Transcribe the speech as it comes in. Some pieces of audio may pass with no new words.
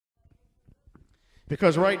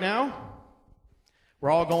Because right now,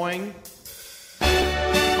 we're all going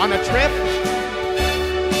on a trip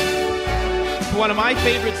to one of my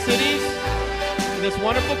favorite cities in this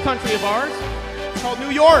wonderful country of ours. It's called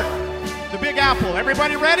New York, the Big Apple.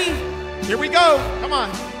 Everybody ready? Here we go. Come on.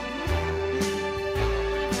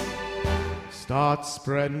 Start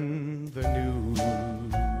spreading the news.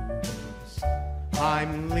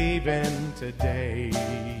 I'm leaving today.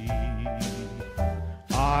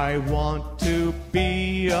 I want to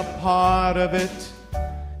be a part of it.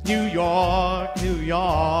 New York, New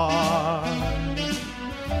York.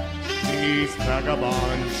 These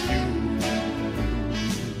vagabond shoes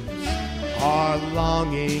are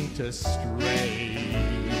longing to stray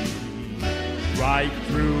right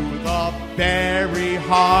through the very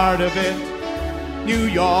heart of it. New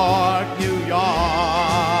York, New York.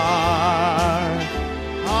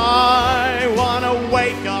 I want to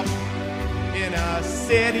wake up in a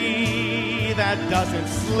city that doesn't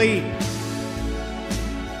sleep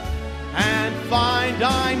and find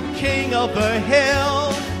I'm king of the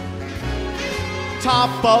hill,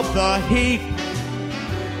 top of the heap.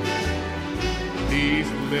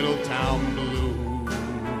 These little town blues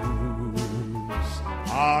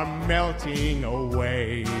are melting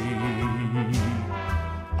away.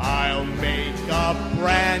 I'll make a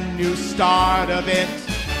brand new start of it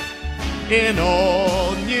in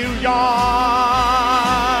old New York.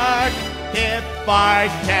 If I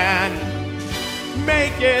can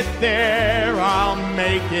make it there, I'll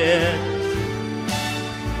make it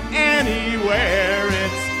anywhere.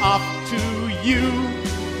 It's up to you.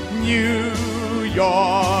 New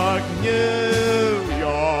York, New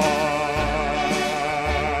York.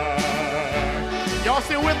 Y'all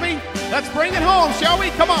still with me? Let's bring it home, shall we?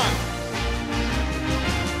 Come on.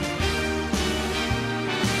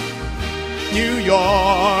 New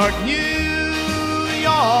York, New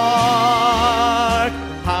York.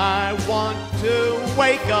 I want to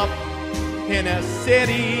wake up in a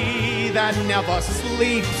city that never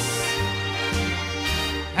sleeps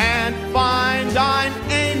and find I'm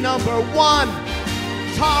a #1,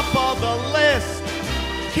 top of the list,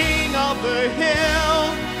 king of the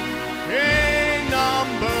hill, a #1.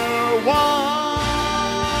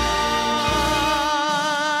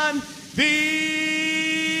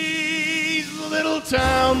 These little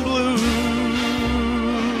town blues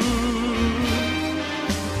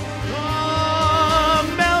are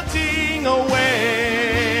melting away.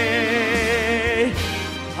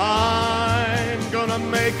 I'm gonna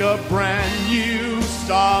make a brand new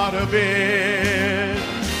start of it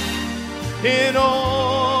in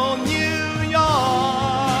old New York.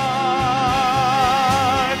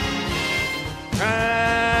 And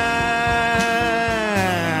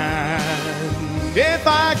if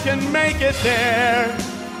I can make it there,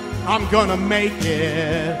 I'm gonna make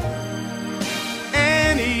it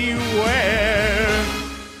anywhere.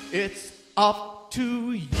 It's up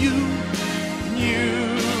to you,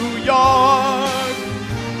 New York.